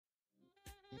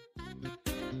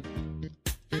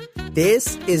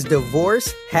This is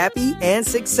Divorce, Happy, and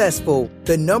Successful,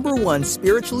 the #1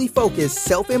 spiritually focused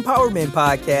self-empowerment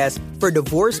podcast for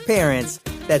divorced parents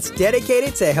that's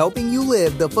dedicated to helping you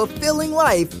live the fulfilling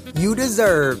life you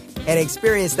deserve and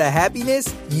experience the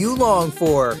happiness you long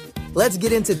for. Let's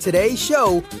get into today's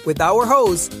show with our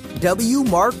host, W.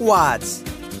 Mark Watts.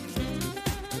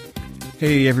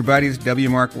 Hey everybody, it's W.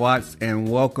 Mark Watts, and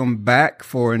welcome back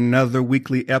for another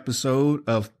weekly episode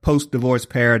of Post-Divorce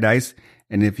Paradise.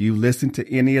 And if you listened to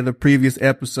any of the previous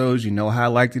episodes, you know how I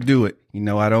like to do it. You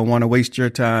know I don't want to waste your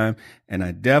time, and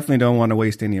I definitely don't want to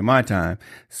waste any of my time.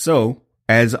 So,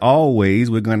 as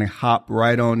always, we're going to hop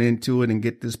right on into it and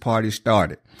get this party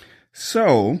started.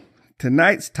 So,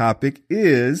 tonight's topic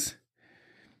is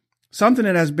something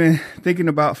that I've been thinking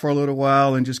about for a little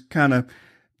while and just kind of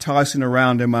tossing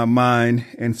around in my mind.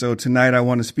 And so tonight I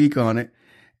want to speak on it.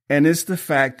 And it's the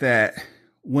fact that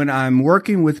when I'm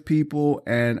working with people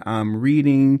and I'm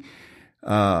reading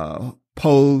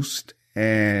posts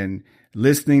and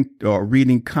listening or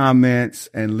reading comments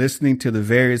and listening to the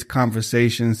various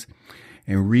conversations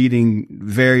and reading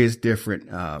various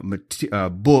different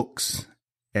books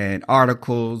and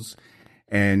articles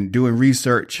and doing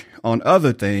research on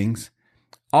other things,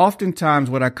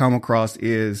 oftentimes what I come across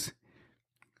is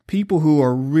people who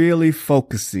are really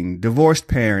focusing, divorced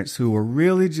parents who are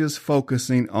really just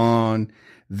focusing on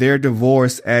their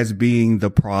divorce as being the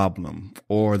problem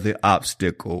or the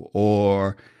obstacle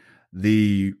or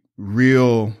the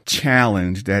real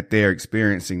challenge that they're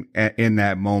experiencing in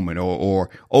that moment or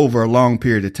over a long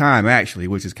period of time, actually,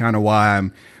 which is kind of why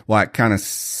it kind of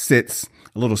sits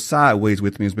a little sideways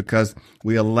with me, is because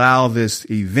we allow this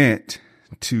event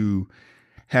to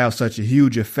have such a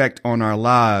huge effect on our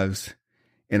lives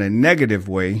in a negative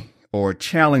way or a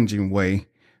challenging way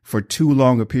for too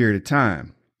long a period of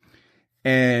time.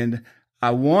 And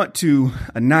I want to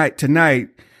tonight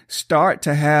start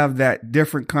to have that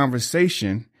different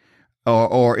conversation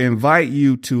or invite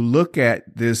you to look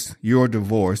at this, your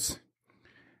divorce,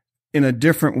 in a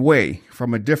different way,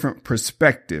 from a different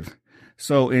perspective.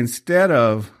 So instead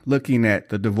of looking at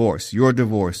the divorce, your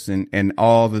divorce, and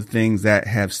all the things that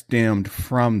have stemmed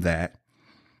from that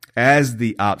as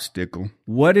the obstacle,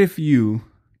 what if you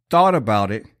thought about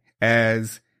it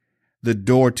as the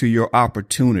door to your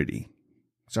opportunity?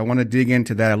 So I want to dig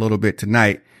into that a little bit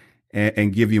tonight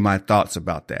and give you my thoughts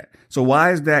about that. So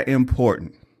why is that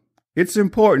important? It's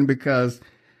important because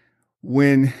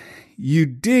when you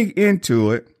dig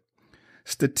into it,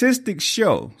 statistics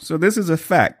show. So this is a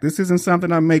fact. This isn't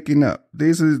something I'm making up.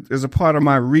 This is a part of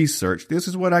my research. This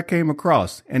is what I came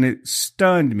across, and it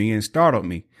stunned me and startled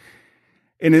me.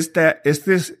 And it's that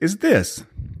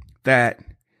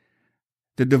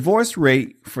the divorce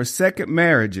rate for second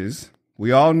marriages,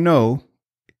 we all know,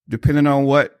 depending on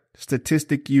what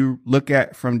statistic you look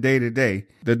at from day to day,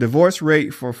 the divorce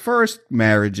rate for first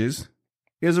marriages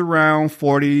is around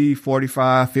 40,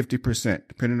 45, 50%,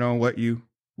 depending on what you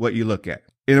look at.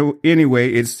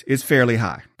 Anyway, it's fairly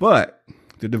high. But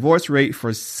the divorce rate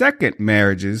for second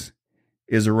marriages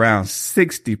is around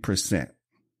 60%.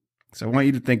 So I want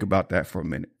you to think about that for a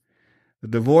minute. The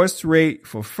divorce rate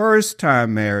for first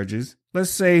time marriages,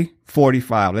 let's say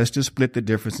 45. Let's just split the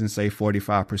difference and say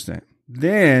 45%.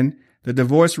 Then the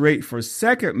divorce rate for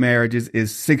second marriages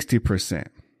is 60%.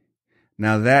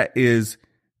 Now that is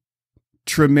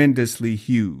tremendously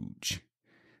huge,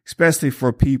 especially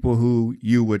for people who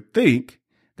you would think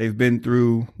they've been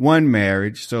through one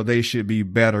marriage, so they should be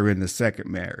better in the second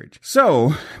marriage.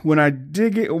 So when I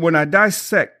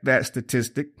dissect that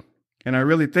statistic and I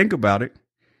really think about it,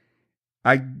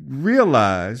 I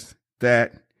realize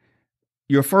that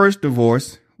your first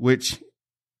divorce, which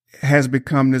has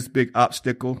become this big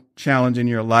obstacle, challenge in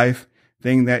your life,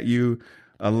 thing that you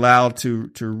allow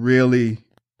to really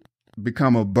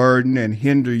become a burden and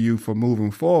hinder you from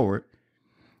moving forward,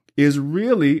 is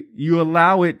really you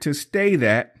allow it to stay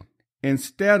that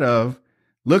instead of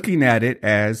looking at it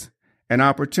as an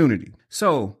opportunity.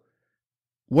 So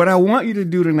what I want you to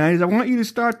do tonight is I want you to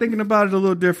start thinking about it a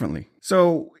little differently.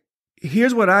 So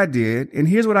here's what I did, and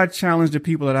here's what I challenge the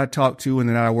people that I talk to and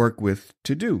that I work with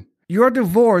to do. Your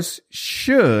divorce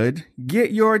should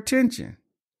get your attention.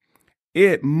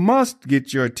 It must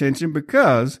get your attention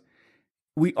because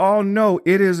we all know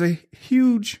it is a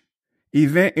huge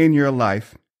event in your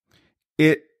life.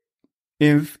 It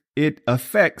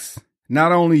affects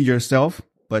not only yourself,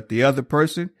 but the other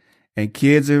person and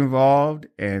kids involved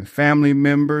and family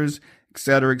members, et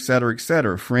cetera, et cetera, et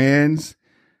cetera, friends.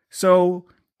 So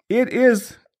it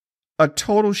is a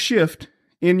total shift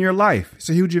in your life. It's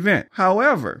a huge event.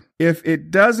 However, if it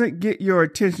doesn't get your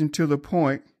attention to the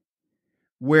point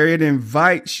where it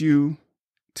invites you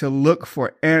to look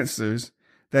for answers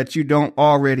that you don't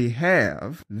already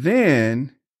have,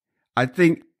 then I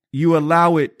think you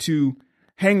allow it to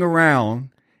hang around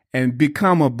and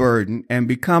become a burden and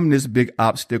become this big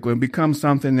obstacle and become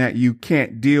something that you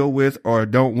can't deal with or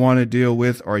don't want to deal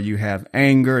with, or you have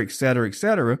anger, et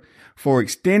cetera, for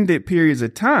extended periods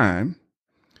of time,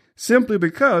 simply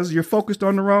because you're focused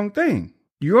on the wrong thing.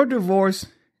 Your divorce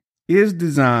is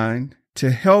designed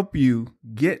to help you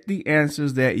get the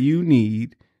answers that you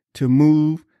need to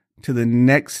move to the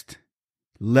next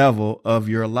level of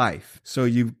your life. So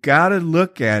you've got to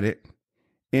look at it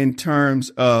in terms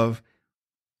of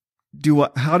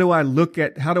how do I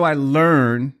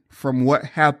learn from what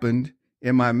happened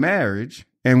in my marriage,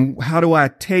 and how do I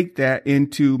take that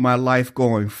into my life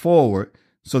going forward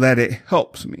so that it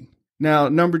helps me? Now,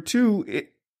 number two,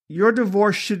 your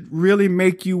divorce should really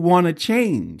make you want to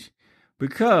change,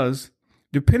 because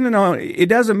depending on, it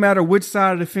doesn't matter which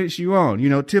side of the fence you're on.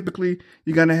 Typically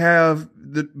you're going to have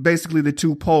basically the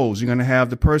two poles. You're going to have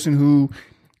the person who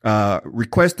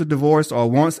requests a divorce or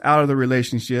wants out of the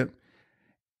relationship,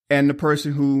 and the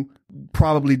person who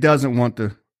probably doesn't want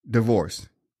the divorce.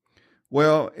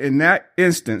 Well, in that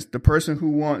instance, the person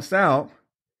who wants out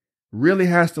really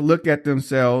has to look at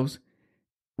themselves,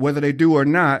 whether they do or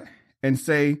not, and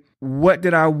say, what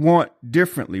did I want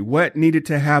differently? What needed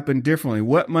to happen differently?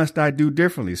 What must I do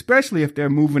differently? Especially if they're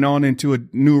moving on into a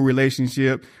new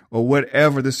relationship or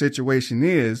whatever the situation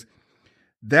is,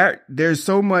 that there's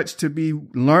so much to be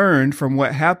learned from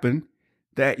what happened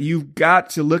that you've got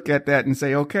to look at that and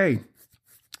say, okay,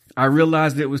 I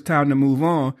realized it was time to move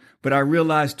on, but I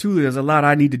realized too, there's a lot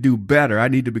I need to do better. I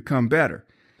need to become better.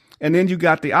 And then you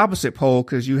got the opposite pole,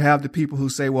 because you have the people who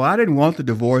say, well, I didn't want the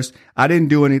divorce. I didn't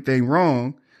do anything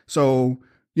wrong. So,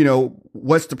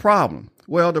 what's the problem?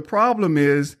 Well, the problem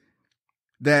is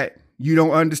that you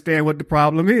don't understand what the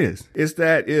problem is. It's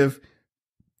that if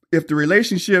the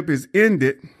relationship is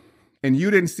ended and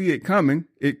you didn't see it coming,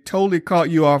 it totally caught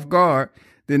you off guard,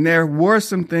 then there were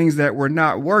some things that were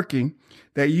not working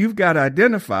that you've got to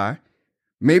identify.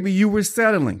 Maybe you were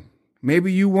settling.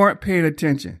 Maybe you weren't paying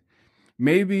attention.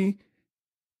 Maybe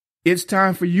it's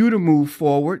time for you to move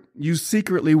forward. You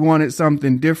secretly wanted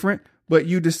something different, but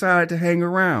you decided to hang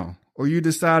around, or you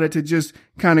decided to just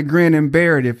kind of grin and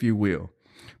bear it, if you will.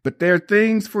 But there are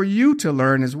things for you to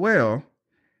learn as well,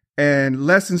 and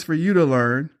lessons for you to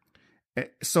learn,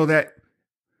 so that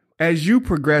as you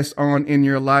progress on in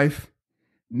your life,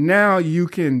 now you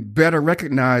can better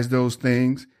recognize those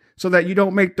things so that you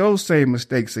don't make those same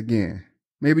mistakes again.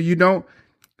 Maybe you don't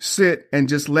sit and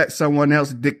just let someone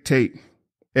else dictate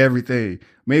everything.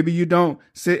 Maybe you don't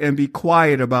sit and be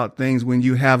quiet about things when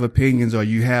you have opinions, or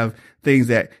you have things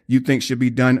that you think should be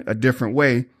done a different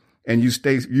way, and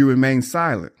you remain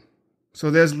silent.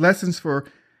 So there's lessons for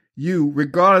you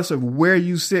regardless of where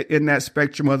you sit in that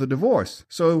spectrum of the divorce.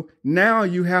 So now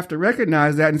you have to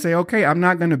recognize that and say, okay, I'm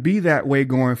not going to be that way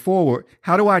going forward.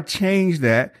 How do I change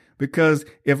that? Because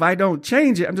if I don't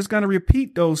change it, I'm just going to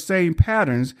repeat those same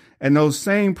patterns, and those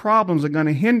same problems are going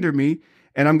to hinder me,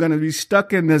 and I'm going to be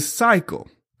stuck in this cycle.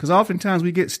 Because oftentimes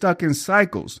we get stuck in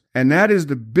cycles, and that is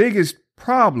the biggest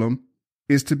problem,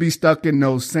 is to be stuck in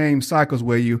those same cycles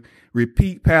where you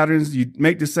repeat patterns, you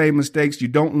make the same mistakes, you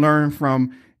don't learn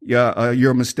from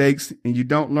your mistakes, and you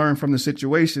don't learn from the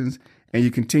situations, and you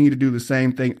continue to do the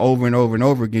same thing over and over and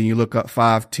over again. You look up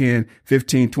 5, 10,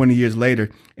 15, 20 years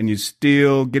later, and you're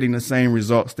still getting the same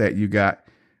results that you got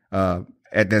in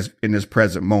this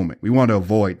present moment. We want to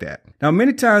avoid that. Now,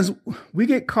 many times we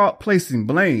get caught placing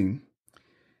blame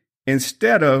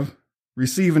instead of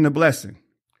receiving the blessing.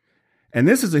 And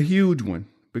this is a huge one,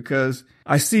 because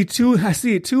I see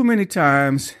it too many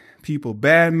times, people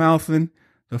bad-mouthing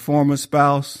the former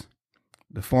spouse,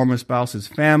 the former spouse's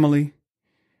family,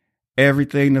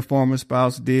 everything the former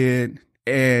spouse did.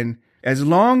 And as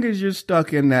long as you're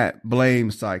stuck in that blame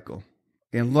cycle,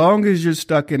 as long as you're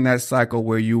stuck in that cycle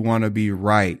where you want to be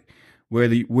right,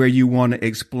 where you want to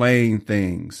explain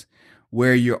things,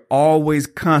 where you're always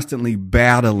constantly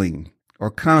battling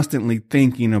or constantly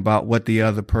thinking about what the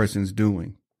other person's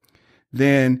doing,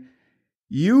 then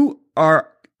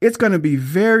it's going to be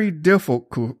very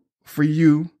difficult for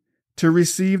you to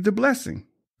receive the blessing.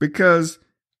 Because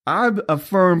I'm a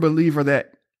firm believer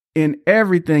that in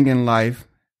everything in life,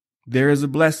 there is a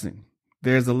blessing.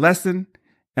 There's a lesson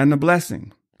and a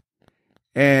blessing.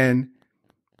 And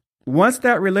once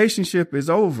that relationship is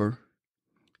over,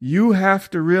 you have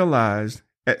to realize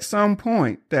at some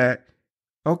point that,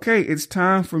 okay, it's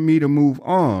time for me to move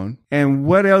on. And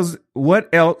what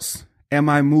else am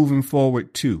I moving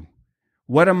forward to?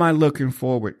 What am I looking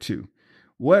forward to?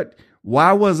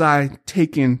 Why was I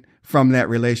taking from that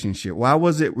relationship? Why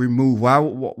was it removed?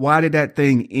 Why did that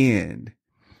thing end?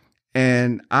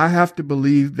 And I have to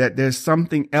believe that there's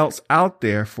something else out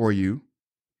there for you,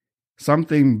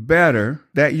 something better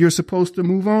that you're supposed to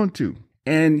move on to.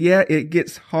 And yeah, it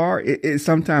gets hard. It's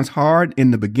sometimes hard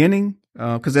in the beginning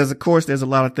because there's a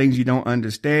lot of things you don't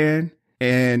understand.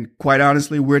 And quite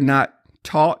honestly, we're not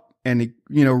taught and,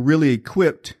 really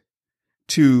equipped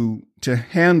to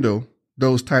handle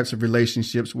those types of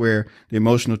relationships where the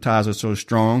emotional ties are so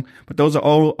strong. But those are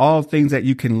all things that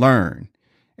you can learn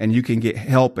and you can get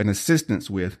help and assistance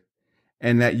with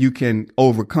and that you can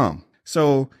overcome.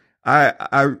 So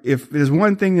if there's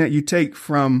one thing that you take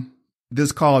from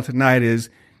this call tonight is,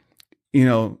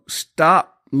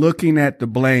 stop looking at the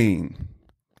blame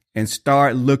and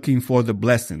start looking for the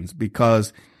blessings,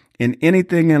 because in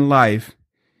anything in life,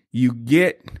 you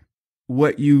get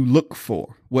what you look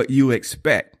for, what you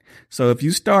expect. So if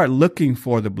you start looking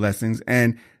for the blessings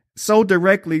and so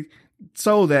directly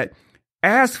so that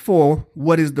ask for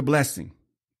what is the blessing,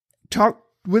 talk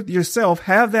with yourself,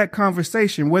 have that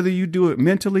conversation, whether you do it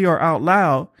mentally or out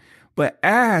loud, but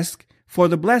ask for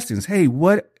the blessings. Hey,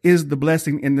 what is the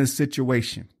blessing in this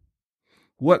situation?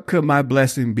 What could my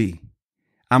blessing be?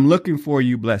 I'm looking for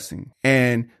you blessing.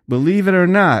 And believe it or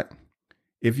not,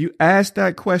 if you ask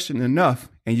that question enough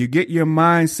and you get your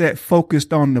mindset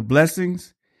focused on the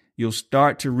blessings, you'll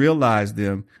start to realize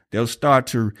them. They'll start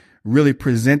to really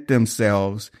present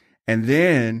themselves. And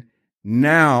then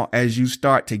now, as you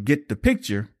start to get the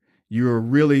picture, you're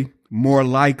really more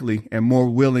likely and more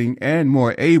willing and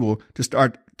more able to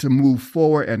start to move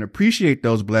forward and appreciate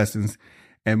those blessings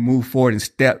and move forward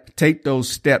and take those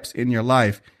steps in your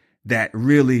life that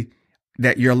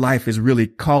your life is really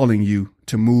calling you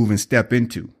to move and step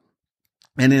into.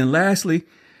 And then lastly,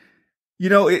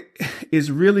 it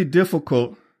is really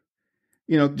difficult,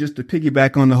 just to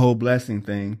piggyback on the whole blessing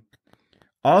thing.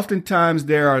 Oftentimes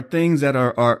there are things that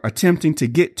are attempting to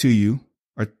get to you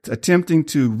or attempting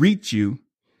to reach you.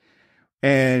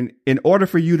 And in order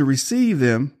for you to receive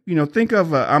them, think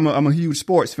of, I'm a huge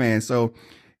sports fan. So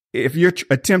if you're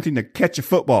attempting to catch a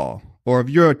football, or if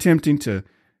you're attempting to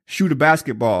shoot a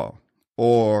basketball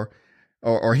or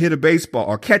hit a baseball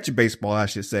or catch a baseball, I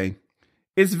should say,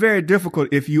 it's very difficult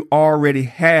if you already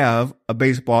have a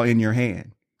baseball in your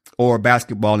hand or a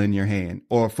basketball in your hand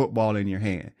or a football in your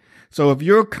hand. So if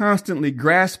you're constantly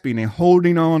grasping and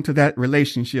holding on to that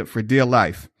relationship for dear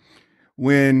life,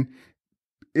 when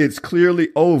it's clearly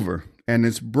over and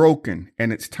it's broken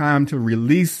and it's time to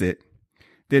release it,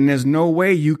 then there's no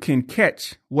way you can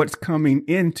catch what's coming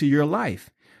into your life.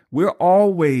 We're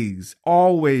always,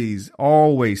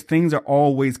 things are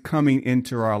always coming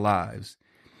into our lives.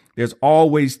 There's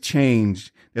always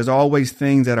change. There's always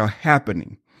things that are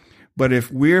happening. But if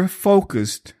we're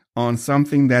focused on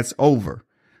something that's over,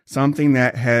 something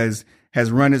that has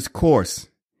run its course,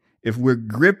 if we're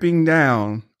gripping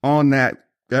down on that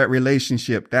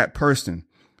relationship, that person,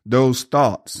 those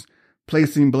thoughts,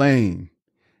 placing blame,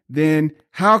 then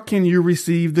how can you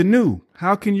receive the new?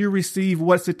 How can you receive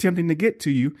what's attempting to get to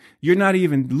you? You're not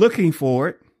even looking for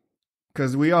it,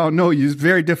 because we all know it's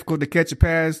very difficult to catch a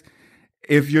pass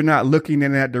if you're not looking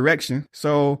in that direction.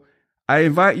 So I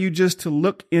invite you just to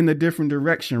look in a different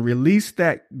direction, release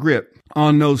that grip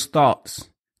on those thoughts,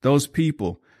 those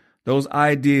people, those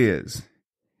ideas,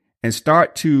 and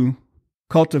start to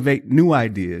cultivate new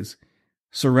ideas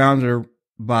surrounded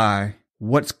by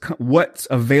what's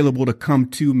available to come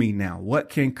to me now, what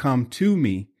can come to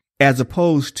me, as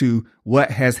opposed to what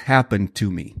has happened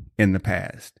to me in the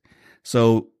past.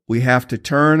 So we have to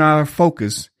turn our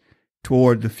focus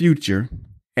toward the future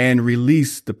and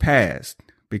release the past,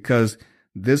 because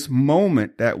this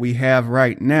moment that we have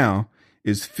right now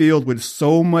is filled with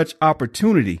so much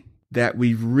opportunity that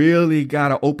we've really got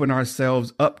to open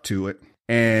ourselves up to it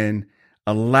and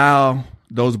allow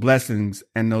those blessings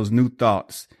and those new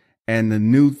thoughts and the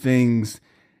new things,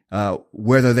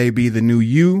 whether they be the new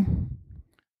you,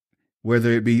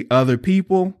 whether it be other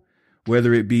people,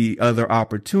 whether it be other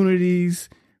opportunities,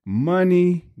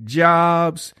 money,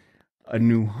 jobs, a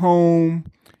new home,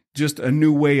 just a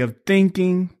new way of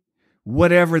thinking,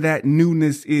 whatever that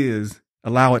newness is,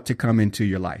 allow it to come into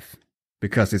your life,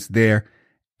 because it's there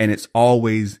and it's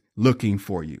always looking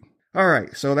for you. All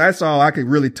right. So that's all. I could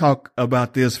really talk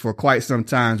about this for quite some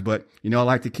time, but I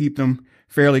like to keep them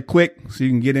fairly quick so you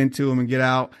can get into them and get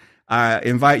out. I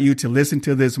invite you to listen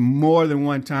to this more than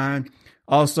one time.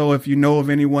 Also, if you know of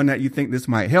anyone that you think this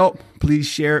might help, please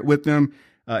share it with them.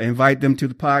 Invite them to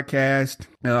the podcast.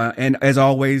 And as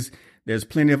always, there's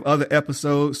plenty of other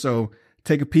episodes. So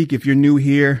take a peek if you're new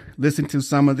here. Listen to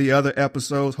some of the other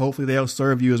episodes. Hopefully they'll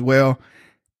serve you as well.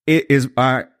 It is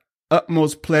my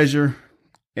utmost pleasure,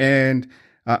 and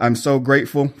I'm so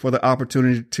grateful for the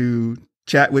opportunity to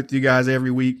chat with you guys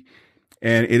every week.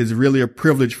 And it is really a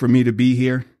privilege for me to be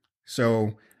here.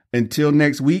 So until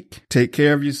next week, take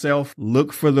care of yourself.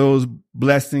 Look for those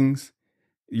blessings.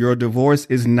 Your divorce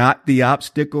is not the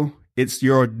obstacle. It's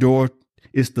your door.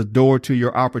 It's the door to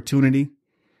your opportunity.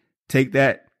 Take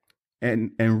that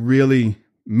and really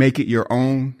make it your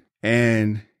own.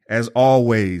 And as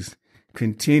always,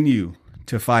 continue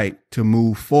to fight to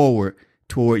move forward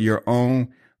toward your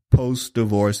own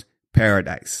post-divorce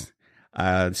paradise.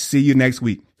 See you next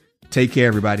week. Take care,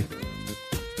 everybody.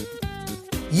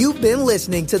 You've been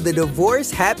listening to the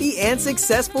Divorce Happy and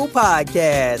Successful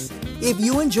podcast. If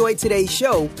you enjoyed today's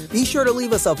show, be sure to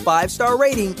leave us a 5-star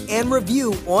rating and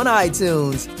review on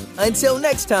iTunes. Until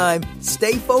next time,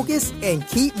 stay focused and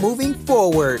keep moving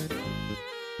forward.